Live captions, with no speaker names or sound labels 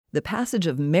The passage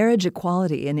of marriage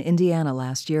equality in Indiana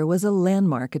last year was a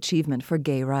landmark achievement for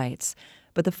gay rights,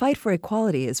 but the fight for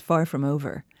equality is far from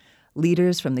over.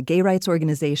 Leaders from the gay rights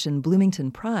organization Bloomington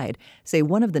Pride say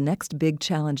one of the next big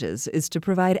challenges is to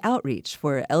provide outreach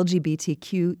for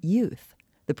LGBTQ youth.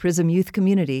 The PRISM youth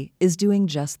community is doing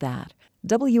just that.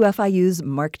 WFIU's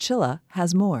Mark Chilla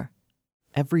has more.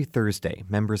 Every Thursday,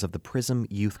 members of the PRISM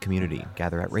youth community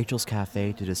gather at Rachel's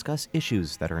Cafe to discuss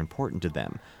issues that are important to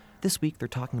them. This week, they're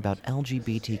talking about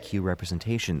LGBTQ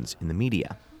representations in the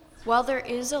media. While there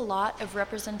is a lot of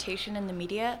representation in the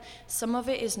media, some of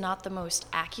it is not the most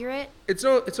accurate. It's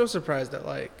no surprise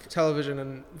that television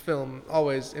and film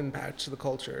always impacts the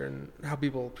culture and how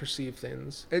people perceive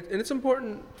things. And it's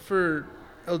important for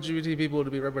LGBT people to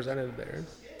be represented there.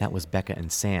 That was Becca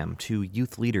and Sam, two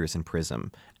youth leaders in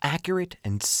PRISM. Accurate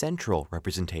and central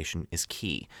representation is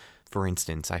key. For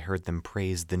instance, I heard them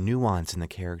praise the nuance in the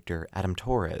character Adam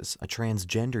Torres, a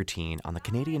transgender teen on the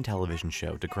Canadian television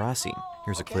show Degrassi.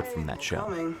 Here's a clip from that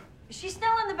show. Is she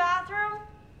still in the bathroom?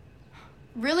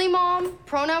 Really, Mom?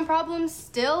 Pronoun problems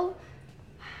still?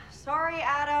 Sorry,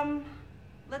 Adam.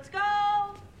 Let's go.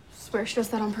 Swear she does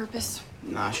that on purpose.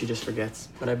 Nah, she just forgets.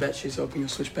 But I bet she's hoping you'll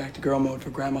switch back to girl mode for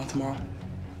Grandma tomorrow.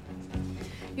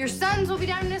 Your sons will be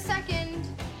down in a second.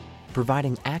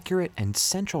 Providing accurate and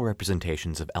central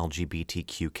representations of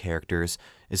LGBTQ characters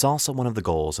is also one of the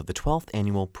goals of the 12th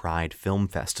Annual Pride Film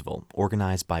Festival,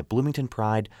 organized by Bloomington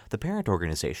Pride, the parent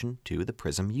organization to the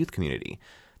PRISM youth community.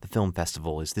 The film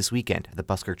festival is this weekend at the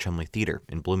Buskirk Chumley Theater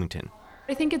in Bloomington.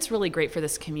 I think it's really great for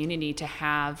this community to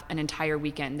have an entire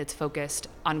weekend that's focused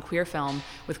on queer film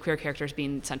with queer characters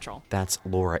being central. That's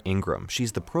Laura Ingram.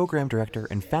 She's the program director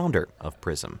and founder of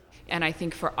PRISM. And I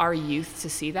think for our youth to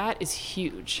see that is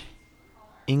huge.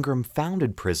 Ingram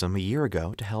founded PRISM a year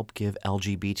ago to help give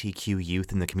LGBTQ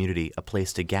youth in the community a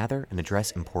place to gather and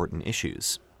address important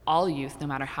issues. All youth, no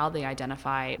matter how they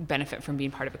identify, benefit from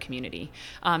being part of a community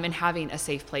and having a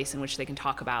safe place in which they can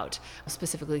talk about,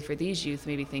 specifically for these youth,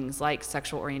 maybe things like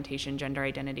sexual orientation, gender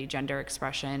identity, gender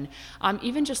expression,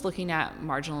 even just looking at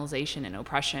marginalization and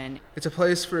oppression. It's a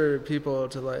place for people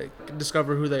to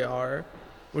discover who they are,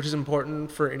 which is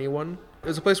important for anyone.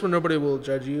 It's a place where nobody will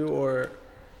judge you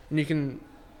and you can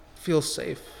feel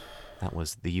safe. That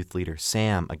was the youth leader,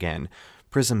 Sam, again.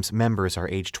 PRISM's members are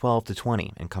age 12 to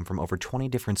 20 and come from over 20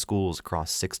 different schools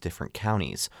across 6 different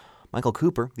counties. Michael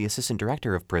Cooper, the assistant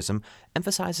director of PRISM,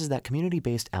 emphasizes that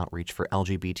community-based outreach for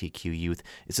LGBTQ youth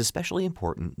is especially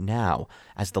important now,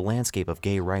 as the landscape of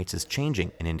gay rights is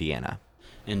changing in Indiana.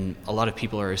 And a lot of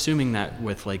people are assuming that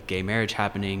with gay marriage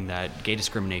happening, that gay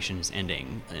discrimination is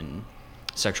ending and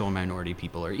sexual and minority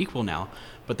people are equal now,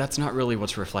 but that's not really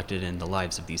what's reflected in the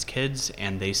lives of these kids,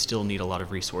 and they still need a lot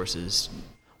of resources.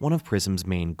 One of PRISM's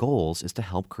main goals is to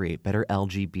help create better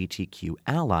LGBTQ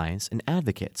allies and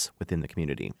advocates within the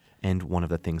community. And one of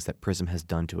the things that PRISM has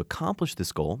done to accomplish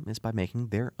this goal is by making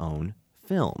their own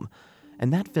film.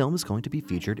 And that film is going to be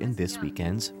featured in this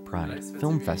weekend's Pride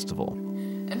Film Festival.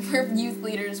 And we're youth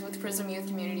leaders with PRISM Youth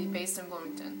Community based in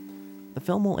Bloomington. The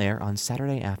film will air on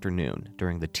Saturday afternoon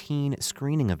during the teen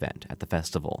screening event at the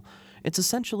festival. It's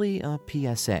essentially a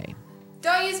PSA.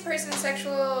 Don't use a person's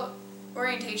sexual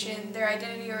orientation, their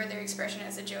identity, or their expression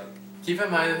as a joke. Keep in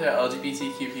mind that there are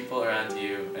LGBTQ people around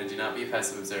you, and do not be a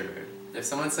passive observer. If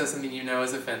someone says something you know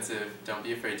is offensive, don't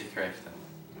be afraid to correct them.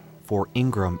 For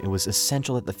Ingram, it was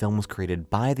essential that the film was created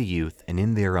by the youth and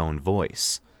in their own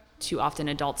voice. Too often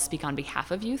adults speak on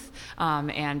behalf of youth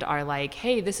and are like,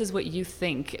 hey, this is what you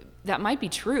think. That might be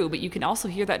true, but you can also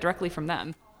hear that directly from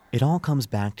them. It all comes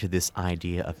back to this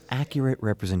idea of accurate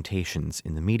representations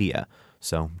in the media.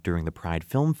 So during the Pride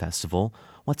Film Festival,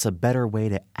 what's a better way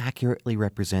to accurately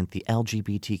represent the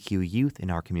LGBTQ youth in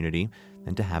our community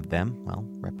than to have them,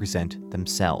 represent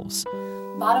themselves?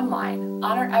 Bottom line,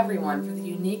 honor everyone for the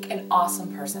unique and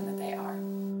awesome person that they are.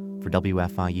 For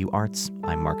WFIU Arts,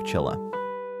 I'm Mark Chilla.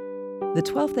 The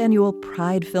 12th Annual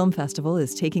Pride Film Festival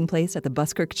is taking place at the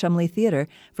Buskirk Chumley Theater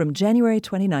from January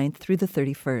 29th through the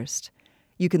 31st.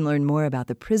 You can learn more about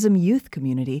the PRISM youth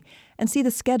community and see the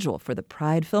schedule for the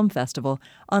Pride Film Festival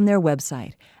on their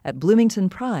website at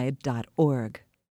bloomingtonpride.org.